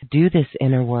really do this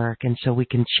inner work, and so we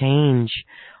can change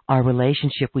our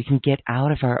relationship. We can get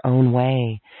out of our own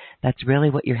way. That's really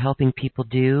what you're helping people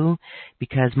do,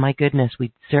 because my goodness,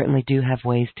 we certainly do have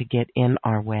ways to get in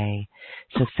our way.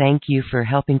 So thank you for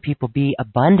helping people be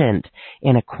abundant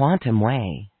in a quantum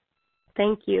way.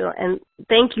 Thank you, and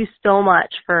thank you so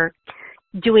much for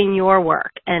doing your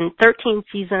work. And 13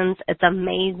 seasons, it's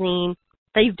amazing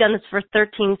that you've done this for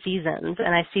 13 seasons,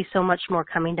 and I see so much more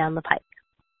coming down the pike.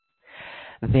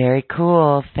 Very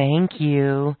cool. Thank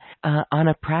you. On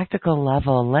a practical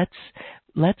level,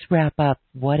 let's wrap up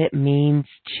what it means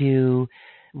to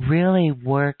really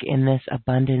work in this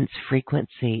abundance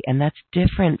frequency. And that's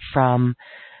different from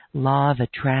law of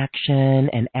attraction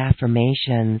and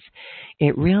affirmations.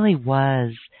 It really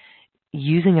was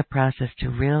using a process to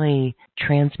really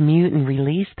transmute and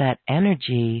release that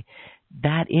energy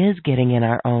that is getting in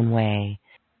our own way.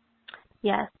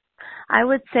 Yes. I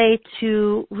would say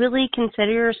to really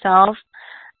consider yourself,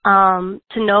 to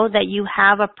know that you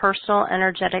have a personal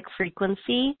energetic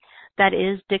frequency that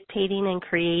is dictating and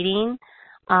creating,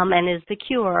 and is the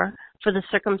cure for the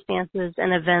circumstances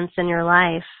and events in your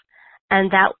life.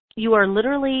 And that you are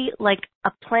literally like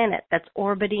a planet that's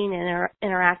orbiting and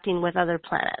interacting with other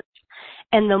planets.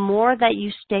 And the more that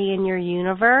you stay in your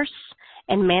universe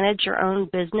and manage your own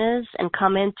business and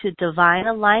come into divine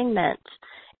alignment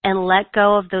and let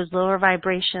go of those lower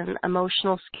vibration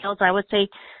emotional skills, I would say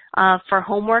for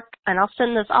homework, and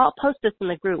I'll post this in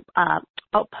the group,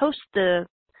 I'll post the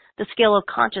scale of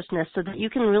consciousness so that you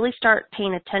can really start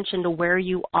paying attention to where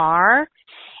you are.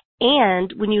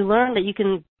 And when you learn that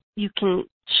you can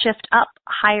shift up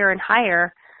higher and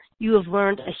higher, you have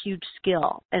learned a huge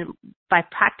skill. And by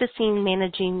practicing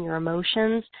managing your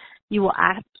emotions, you will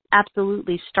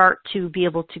absolutely start to be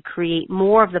able to create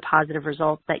more of the positive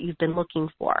results that you've been looking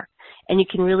for. And you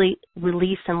can really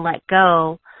release and let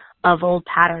go of old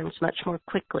patterns much more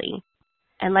quickly.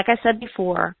 And like I said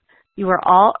before, you are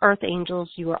all earth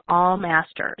angels. You are all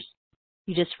masters.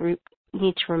 You just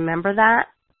need to remember that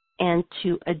and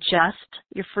to adjust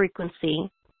your frequency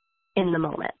in the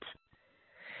moment.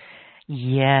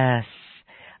 Yes.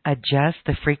 Adjust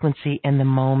the frequency in the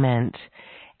moment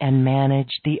and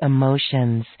manage the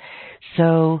emotions.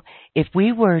 So if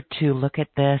we were to look at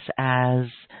this as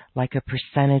like a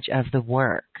percentage of the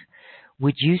work,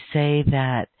 would you say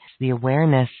that the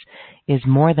awareness is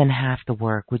more than half the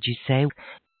work? Would you say?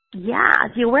 Yeah,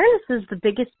 the awareness is the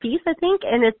biggest piece, I think,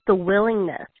 and it's the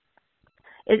willingness.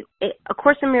 A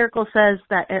Course in Miracles says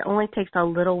that it only takes a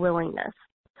little willingness.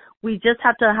 We just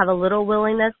have to have a little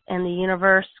willingness, and the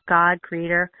universe, God,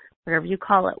 Creator, whatever you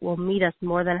call it, will meet us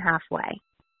more than halfway.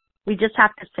 We just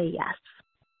have to say yes.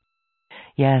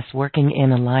 Yes, working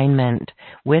in alignment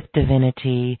with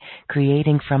divinity,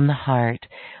 creating from the heart.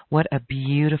 What a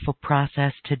beautiful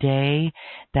process today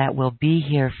that will be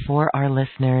here for our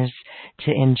listeners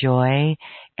to enjoy.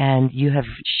 and you have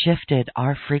shifted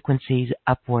our frequencies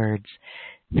upwards.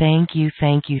 Thank you,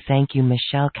 thank you, thank you,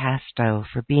 Michelle Castro,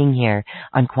 for being here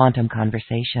on Quantum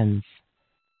Conversations.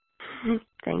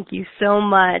 Thank you so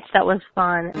much. That was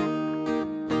fun.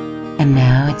 And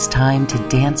now it's time to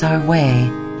dance our way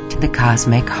to the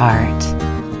cosmic heart.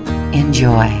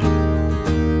 Enjoy.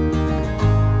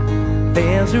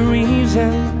 There's a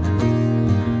reason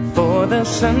for the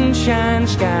sunshine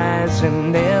skies,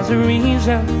 and there's a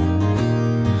reason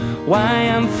why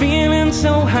I'm feeling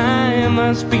so high. It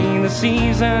must be the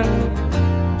season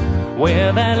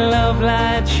where that love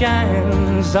light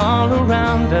shines all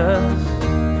around us.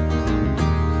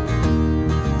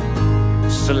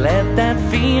 So let that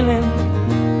feeling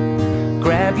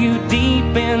grab you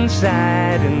deep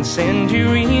inside and send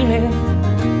you reeling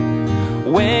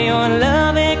where your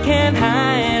love it can't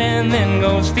hide, and then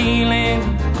go stealing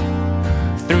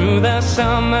through the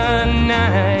summer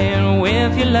night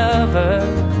with your lover.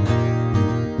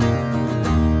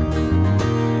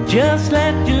 Just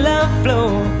let your love flow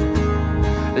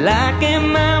like a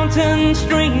mountain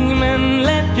stream, and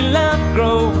let your love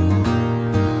grow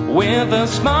with the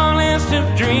smallest of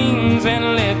dreams,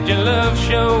 and let your love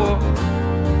show,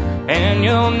 and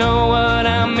you'll know what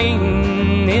I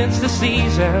mean. It's the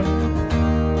season.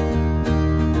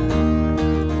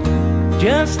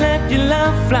 Just let your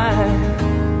love fly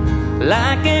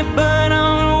like a bird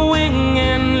on a wing,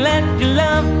 and let your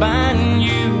love bind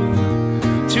you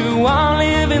to all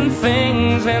living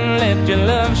things, and let your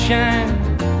love shine,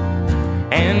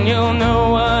 and you'll know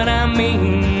what I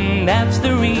mean. That's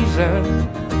the reason.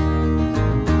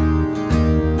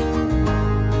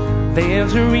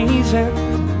 There's a reason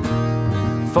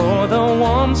for the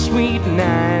warm sweet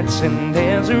nights, and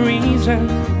there's a reason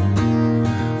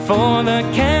for the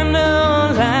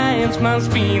candle lights.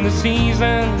 Must be the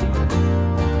season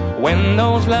when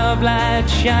those love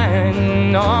lights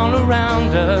shine all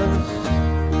around us.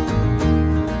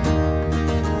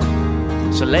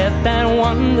 So let that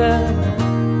wonder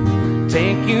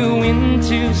take you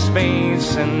into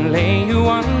space and lay you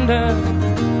under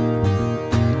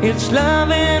its love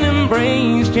and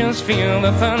embrace. Just feel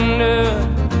the thunder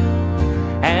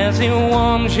as it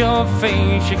warms your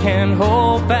face. You can't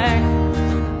hold back.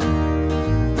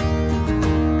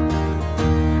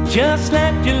 Just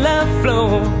let your love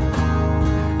flow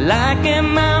like a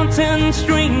mountain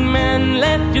stream, and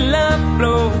let your love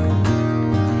flow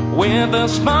with the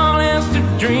smallest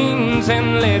of dreams,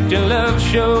 and let your love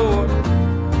show,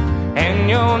 and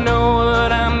you'll know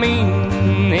what I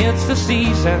mean. It's the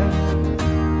season.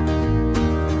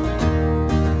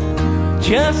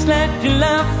 Just let your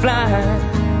love fly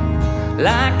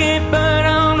like a bird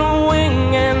on a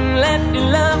wing, and let your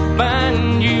love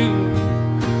bind you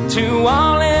to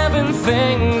all living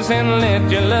things, and let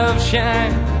your love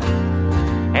shine,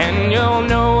 and you'll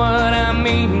know what I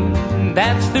mean.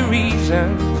 That's the reason.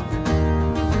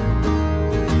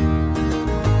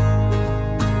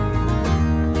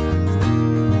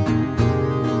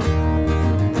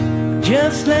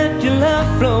 Just let your love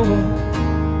flow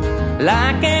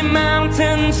like a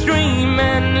mountain stream,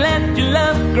 and let your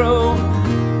love grow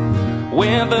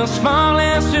with the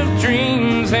smallest of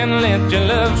dreams, and let your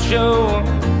love show,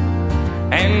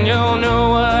 and you'll know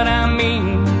what I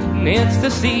mean. It's the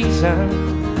season.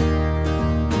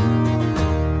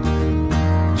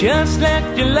 Just let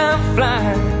your love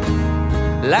fly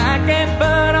like a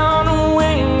bird on a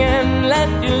wing, and let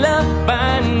your love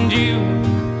bind you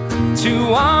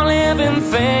to all living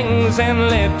things, and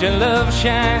let your love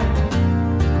shine,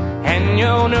 and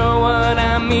you'll know what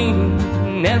I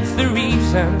mean. That's the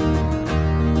reason.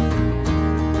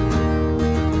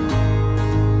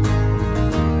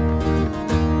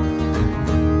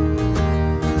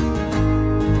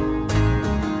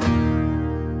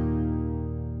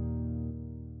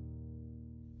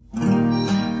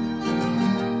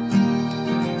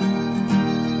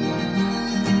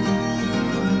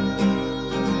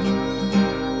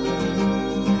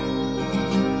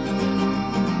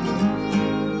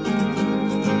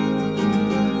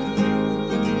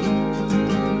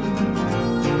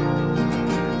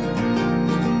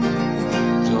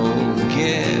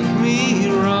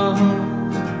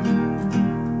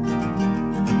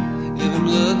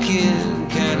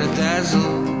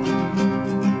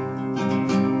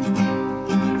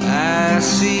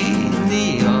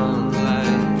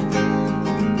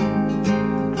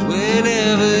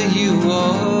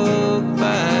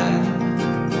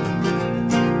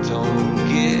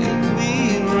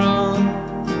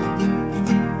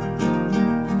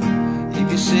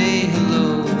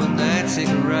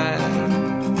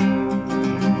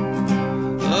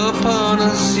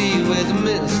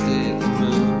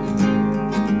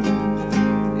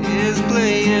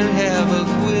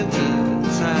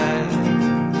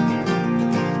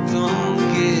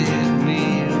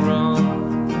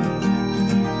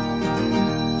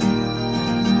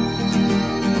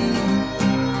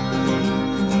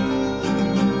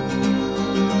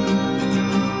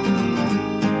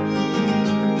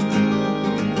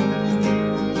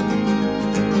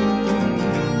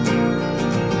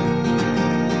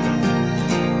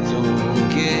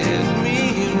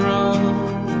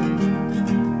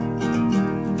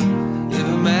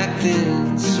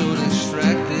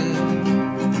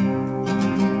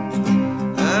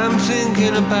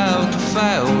 thinking about the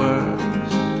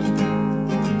fireworks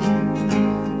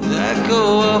that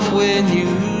go off when you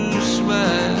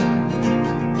smile.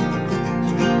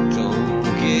 Don't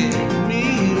get me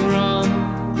wrong,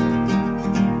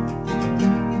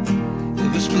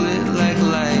 it was split like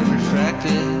light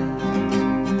refracted.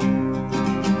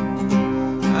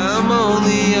 I'm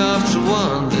only off to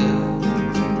wander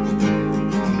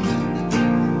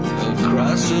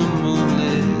across a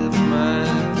moonlit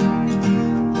mile.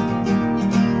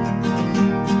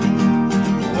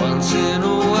 Once in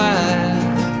a while,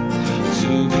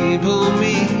 two people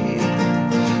meet,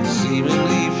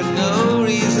 seemingly for no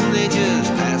reason. They just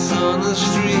pass on the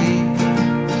street.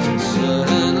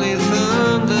 Suddenly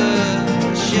thunder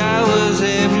showers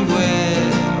everywhere.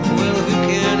 Well, who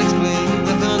can explain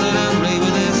the thunder and rain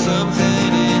when there's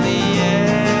something in the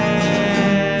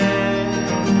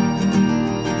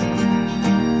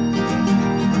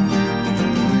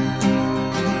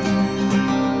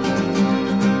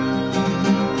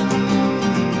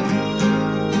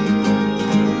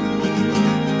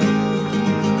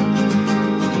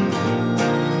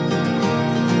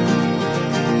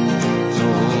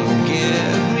Don't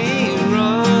get me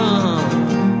wrong,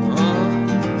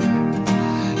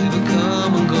 it'll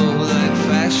come and go like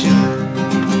fashion.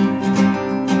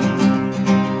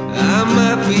 I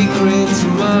might be great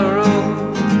tomorrow,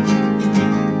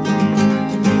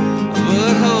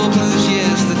 but hope is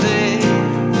yesterday.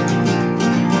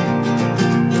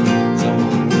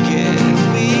 Don't get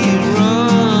me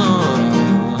wrong,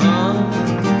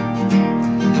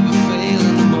 never fail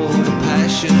in the mode of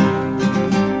passion.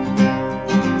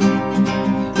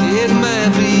 It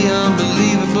might be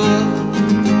unbelievable,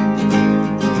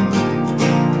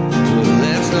 but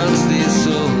let's not stay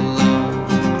so long.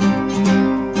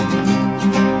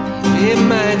 It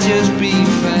might just be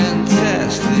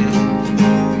fantastic.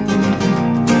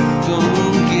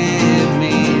 Don't get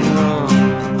me wrong.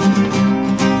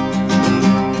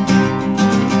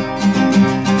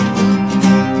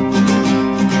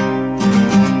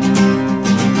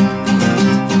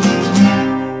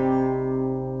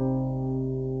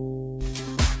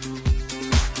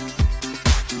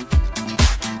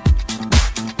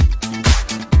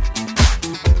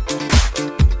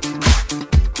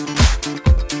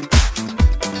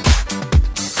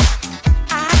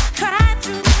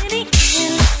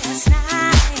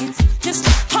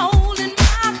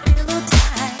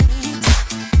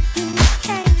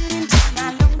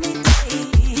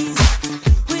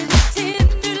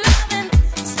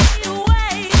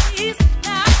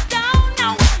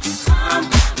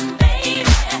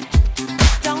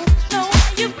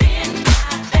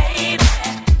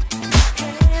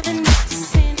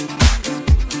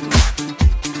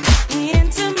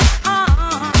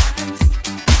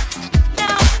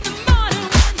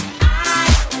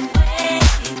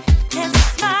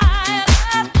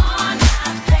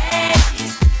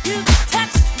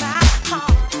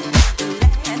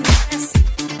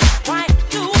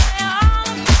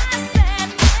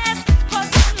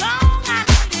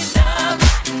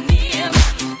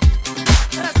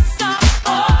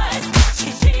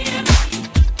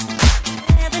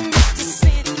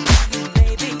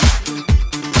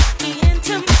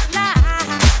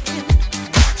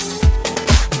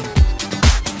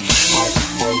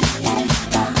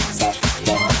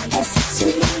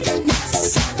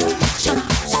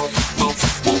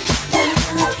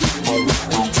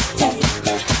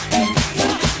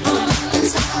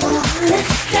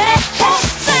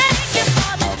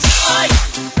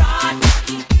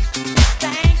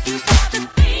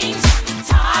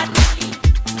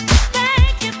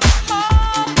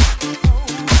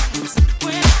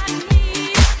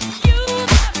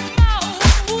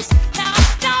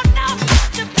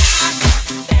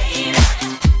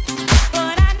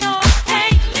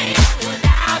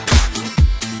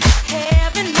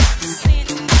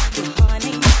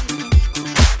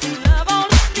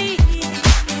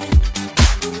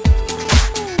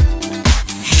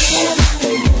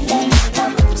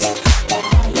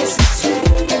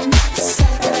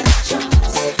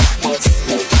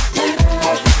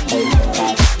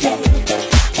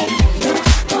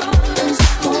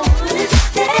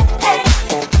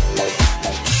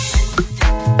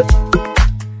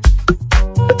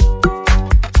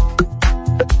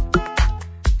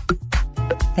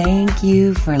 Thank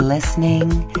you for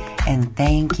listening, and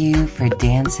thank you for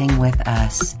dancing with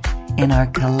us in our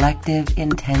collective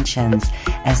intentions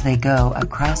as they go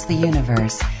across the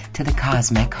universe to the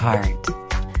cosmic heart.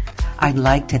 I'd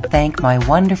like to thank my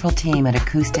wonderful team at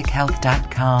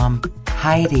AcousticHealth.com,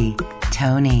 Heidi,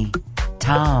 Tony,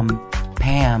 Tom,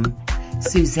 Pam,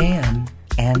 Suzanne,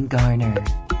 and Garner.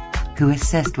 who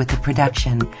assist with the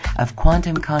production of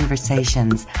Quantum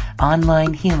Conversations,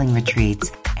 online healing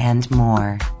retreats, and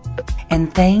more.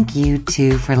 And thank you,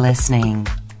 too, for listening.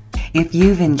 If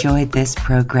you've enjoyed this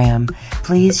program,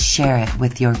 please share it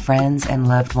with your friends and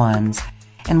loved ones.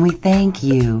 And we thank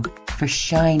you for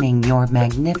shining your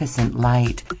magnificent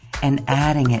light and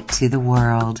adding it to the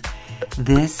world.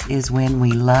 This is when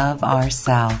we love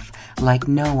ourselves like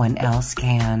no one else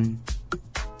can.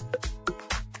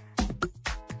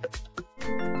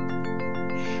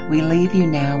 We leave you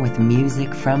now with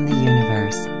music from the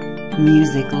universe.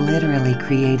 Music literally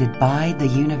created by the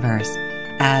universe,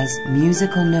 as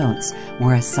musical notes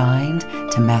were assigned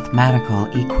to mathematical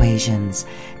equations.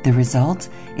 The result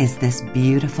is this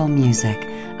beautiful music,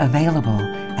 available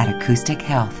at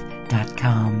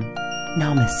acoustichealth.com.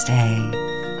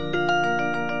 Namaste.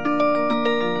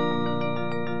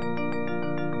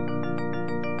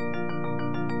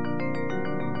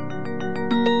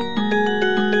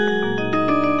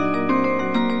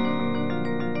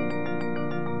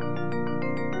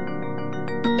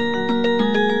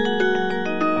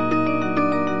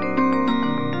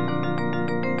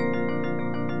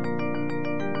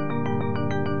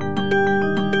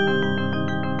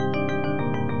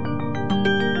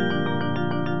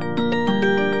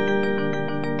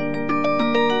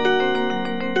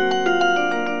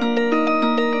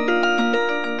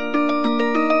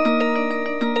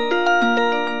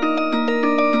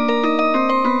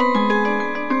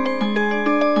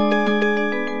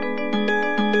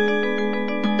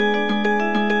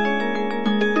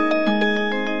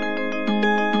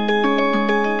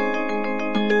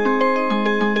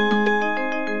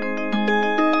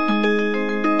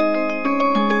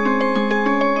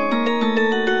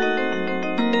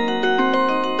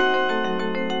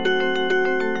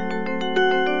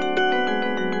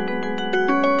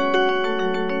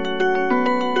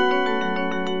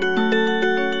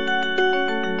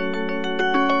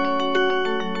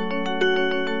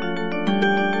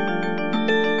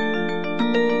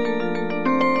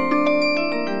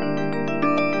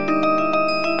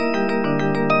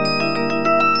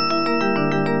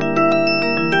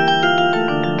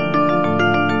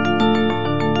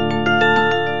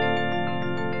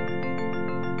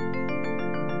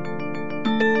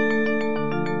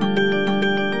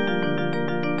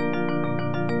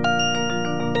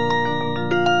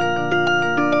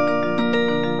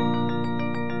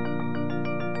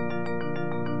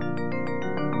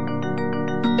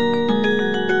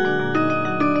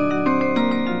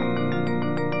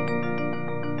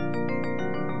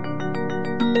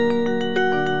 you.